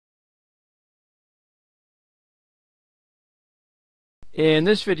In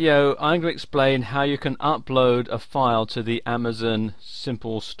this video I'm going to explain how you can upload a file to the Amazon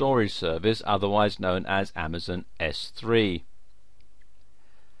Simple Storage Service, otherwise known as Amazon S3.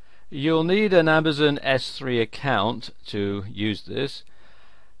 You'll need an Amazon S3 account to use this,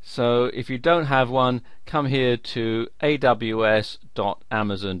 so if you don't have one, come here to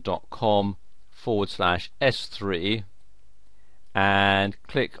aws.amazon.com/S3 and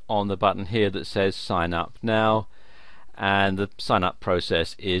click on the button here that says sign up now, and the sign up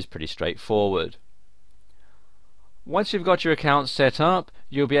process is pretty straightforward. Once you've got your account set up,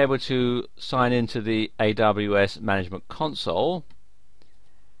 you'll be able to sign into the AWS Management Console,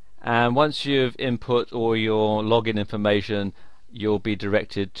 and once you've input all your login information, you'll be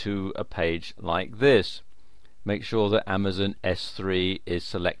directed to a page like this. Make sure that Amazon S3 is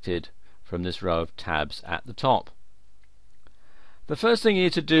selected from this row of tabs at the top. The first thing you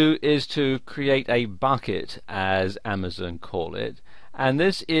need to do is to create a bucket, as Amazon call it, and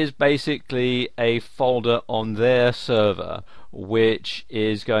this is basically a folder on their server which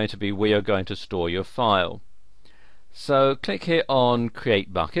is going to be where you're going to store your file. So click here on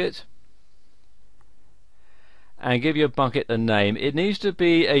Create Bucket and give your bucket a name. It needs to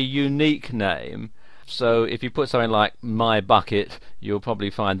be a unique name, so if you put something like My Bucket, you'll probably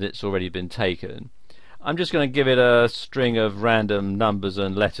find that it's already been taken. I'm just going to give it a string of random numbers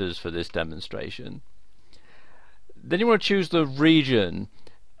and letters for this demonstration. Then you want to choose the region,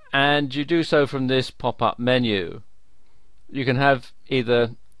 and you do so from this pop-up menu. You can have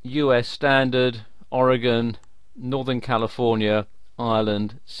either US Standard, Oregon, Northern California,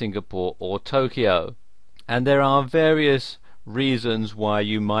 Ireland, Singapore or Tokyo. And there are various reasons why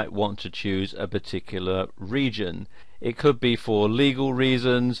you might want to choose a particular region. It could be for legal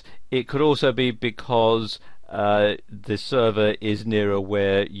reasons. It could also be because the server is nearer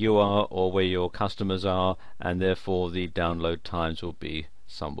where you are or where your customers are, and therefore the download times will be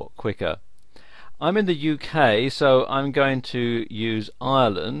somewhat quicker. I'm in the UK, so I'm going to use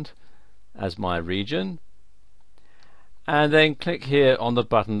Ireland as my region, and then click here on the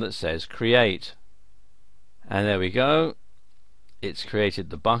button that says Create, and there we go, it's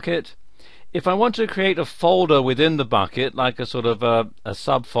created the bucket. If I want to create a folder within the bucket, like a sort of a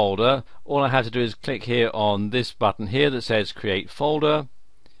subfolder, all I have to do is click here on this button here that says Create Folder,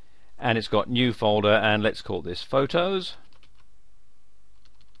 and it's got New Folder, and let's call this Photos.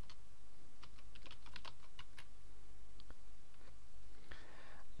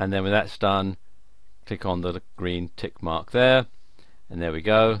 And then when that's done, click on the green tick mark there, and there we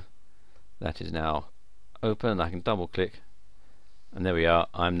go. That is now open. I can double click, and there we are.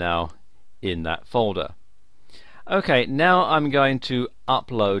 I'm now in that folder. Okay, now I'm going to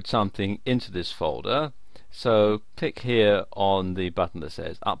upload something into this folder, so click here on the button that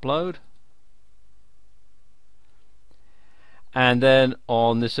says Upload, and then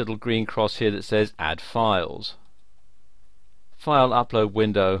on this little green cross here that says Add Files. File upload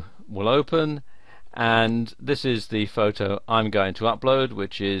window will open, and this is the photo I'm going to upload,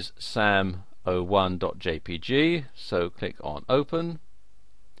 which is sam01.jpg, so click on Open,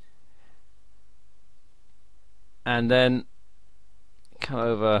 and then come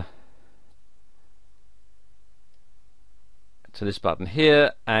over to this button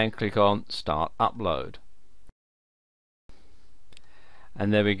here and click on Start Upload,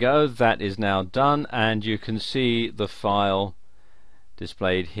 and there we go. That is now done, and you can see the file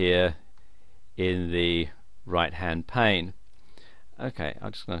displayed here in the right hand pane. Okay,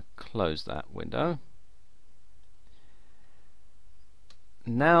 I'm just going to close that window.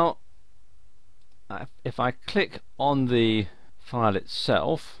 Now if I click on the file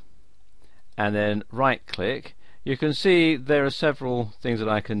itself and then right click, you can see there are several things that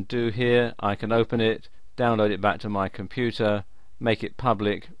I can do here. I can open it, download it back to my computer, make it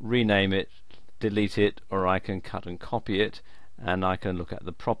public, rename it, delete it, or I can cut and copy it, and I can look at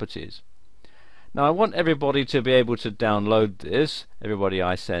the properties. Now I want everybody to be able to download this, everybody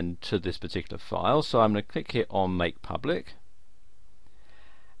I send to this particular file, so I'm going to click here on Make Public,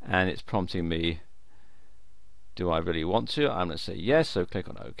 and it's prompting me, do I really want to? I'm going to say yes, so click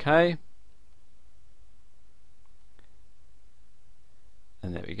on OK,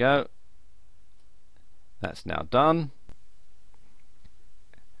 and there we go. That's now done,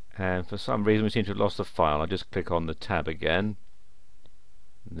 and for some reason we seem to have lost the file. I'll just click on the tab again,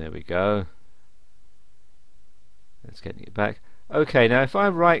 and there we go. Let's get it back. Okay, now if I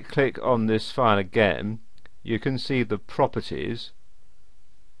right click on this file again, you can see the properties,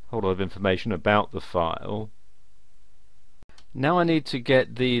 a whole lot of information about the file. Now I need to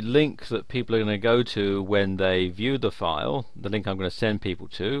get the link that people are going to go to when they view the file, the link I'm going to send people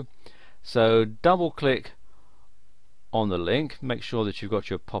to. So double click on the link, make sure that you've got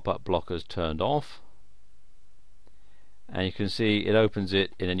your pop-up blockers turned off, and you can see it opens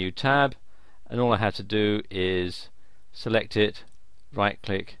it in a new tab, and all I have to do is select it, right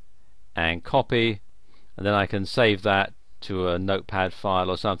click and copy, and then I can save that to a notepad file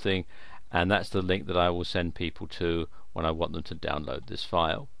or something, and that's the link that I will send people to when I want them to download this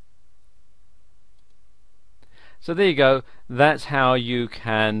file. So there you go, that's how you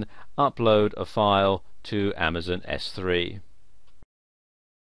can upload a file to Amazon S3.